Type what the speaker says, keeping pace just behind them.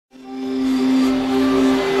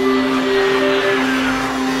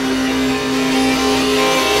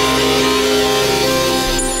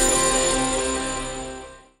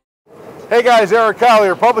Hey guys, Eric Kyle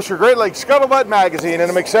here, publisher, Great Lakes Scuttlebutt magazine, and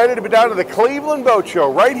I'm excited to be down to the Cleveland Boat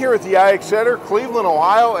Show right here at the IX Center, Cleveland,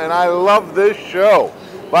 Ohio, and I love this show.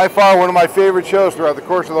 By far one of my favorite shows throughout the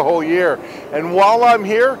course of the whole year. And while I'm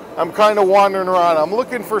here, I'm kind of wandering around. I'm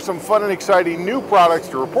looking for some fun and exciting new products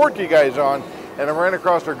to report to you guys on, and I ran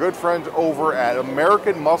across our good friends over at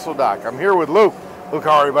American Muscle Dock. I'm here with Luke. Luke,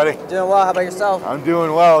 how are you, buddy? Doing well. How about yourself? I'm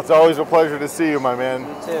doing well. It's always a pleasure to see you, my man.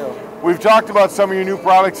 You too. We've talked about some of your new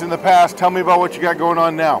products in the past. Tell me about what you got going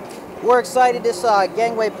on now. We're excited. This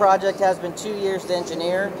gangway project has been 2 years to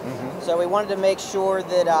engineer, so we wanted to make sure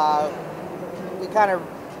that we kind of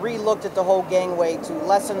re-looked at the whole gangway to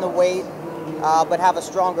lessen the weight, but have a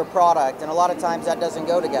stronger product. And a lot of times that doesn't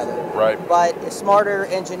go together. Right. But smarter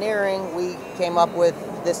engineering, we came up with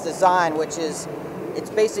this design, which is, it's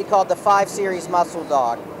basically called the 5 Series Muscle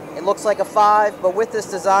Dock. It looks like a 5, but with this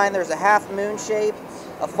design, there's a half moon shape,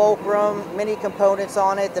 a fulcrum, many components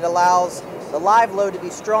on it that allows the live load to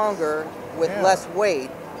be stronger with less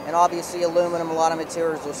weight. And obviously aluminum, a lot of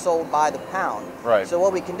materials are sold by the pound. Right. So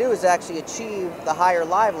what we can do is actually achieve the higher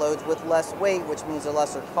live loads with less weight, which means a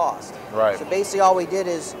lesser cost. Right. So basically all we did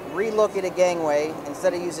is re-look at a gangway.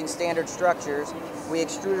 Instead of using standard structures, we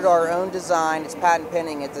extruded our own design. It's patent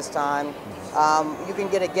pending at this time. You can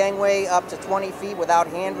get a gangway up to 20 feet without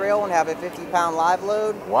handrail and have a 50-pound live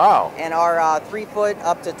load. Wow. And our 3 foot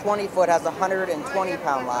up to 20 foot has a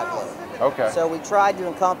 120-pound live load. Okay. So we tried to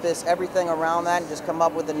encompass everything around that and just come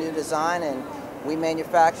up with a new design, and we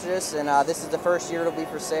manufacture this, and this is the first year it'll be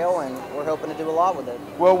for sale, and we're hoping to do a lot with it.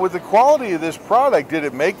 Well, with the quality of this product, did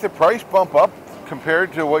it make the price bump up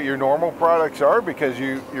compared to what your normal products are? Because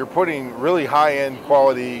you're putting really high-end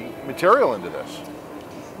quality material into this.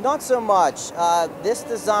 Not so much. This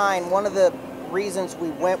design, one of the reasons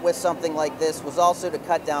we went with something like this was also to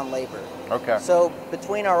cut down labor. Okay. So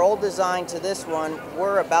between our old design to this one,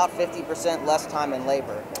 we're about 50% less time in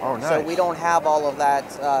labor. Oh, nice. So we don't have all of that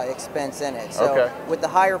expense in it. So with the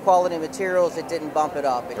higher quality materials, it didn't bump it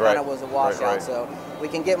up. It kind of was a washout. Right. So we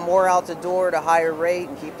can get more out the door at a higher rate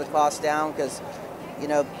and keep the cost down because, you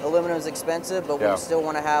know, aluminum is expensive, but we still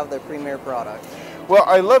want to have the premier product. Well,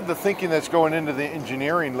 I love the thinking that's going into the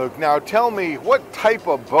engineering, Luke. Now tell me, what type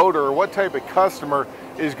of boater or what type of customer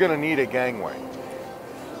is going to need a gangway?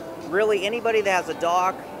 Really, anybody that has a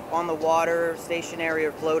dock on the water, stationary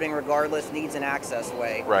or floating regardless, needs an access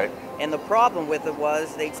way. Right. And the problem with it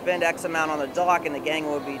was they'd spend X amount on the dock and the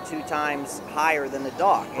gangway would be 2 times higher than the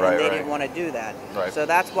dock. And they didn't want to do that. Right. So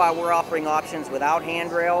that's why we're offering options without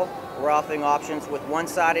handrail. We're offering options with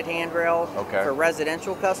one-sided handrail for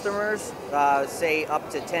residential customers, say up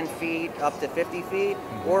to 10 feet, up to 50 feet,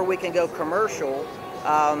 or we can go commercial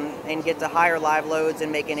and get to higher live loads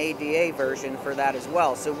and make an ADA version for that as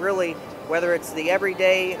well. So really, whether it's the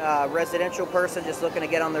everyday residential person just looking to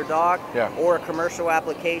get on their dock, or a commercial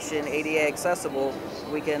application ADA accessible,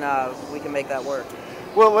 we can make that work.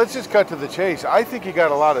 Well, let's just cut to the chase. I think you got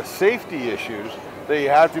a lot of safety issues that you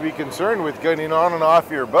have to be concerned with getting on and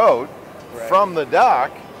off your boat from the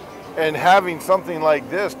dock, and having something like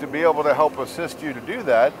this to be able to help assist you to do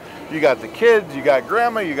that. You got the kids, you got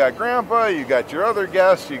grandma, you got grandpa, you got your other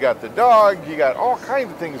guests, you got the dog, you got all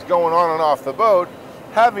kinds of things going on and off the boat.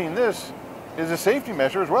 Having this is a safety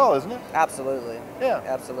measure as well, isn't it? Absolutely. Yeah.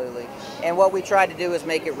 Absolutely. And what we try to do is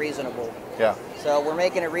make it reasonable. Yeah. So we're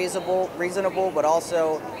making it reasonable, but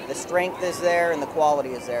also the strength is there and the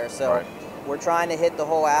quality is there. So we're trying to hit the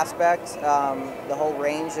whole aspect, the whole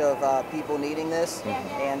range of people needing this,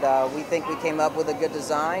 and we think we came up with a good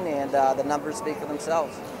design, and the numbers speak for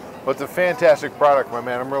themselves. But it's a fantastic product, my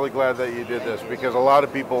man. I'm really glad that you did this, because a lot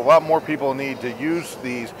more people need to use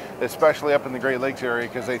these, especially up in the Great Lakes area,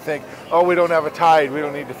 because they think, oh, we don't have a tide, we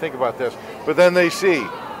don't need to think about this. But then they see,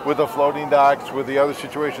 with the floating docks, with the other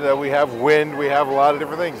situation that we have wind, we have a lot of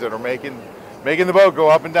different things that are making the boat go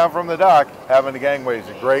up and down from the dock. Having a gangway is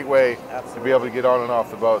a great way to be able to get on and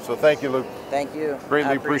off the boat. So thank you, Luke. Thank you.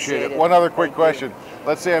 Greatly appreciate it. One other quick question.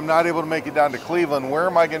 Let's say I'm not able to make it down to Cleveland. Where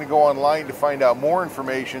am I going to go online to find out more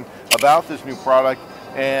information about this new product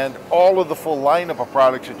and all of the full lineup of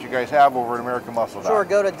products that you guys have over at American Muscle Dock? Sure,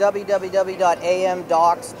 go to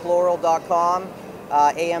www.amdocs.com.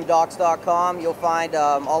 amdocs.com. You'll find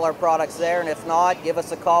all our products there, and if not, give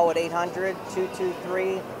us a call at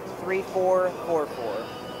 800-223-3444.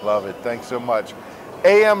 Love it. Thanks so much.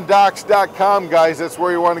 amdocs.com, guys. That's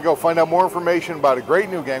where you want to go. Find out more information about a great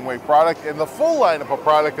new gangway product and the full lineup of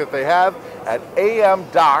product that they have at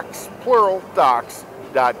amdocs.com.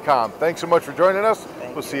 Thanks so much for joining us.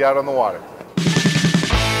 We'll see you out on the water.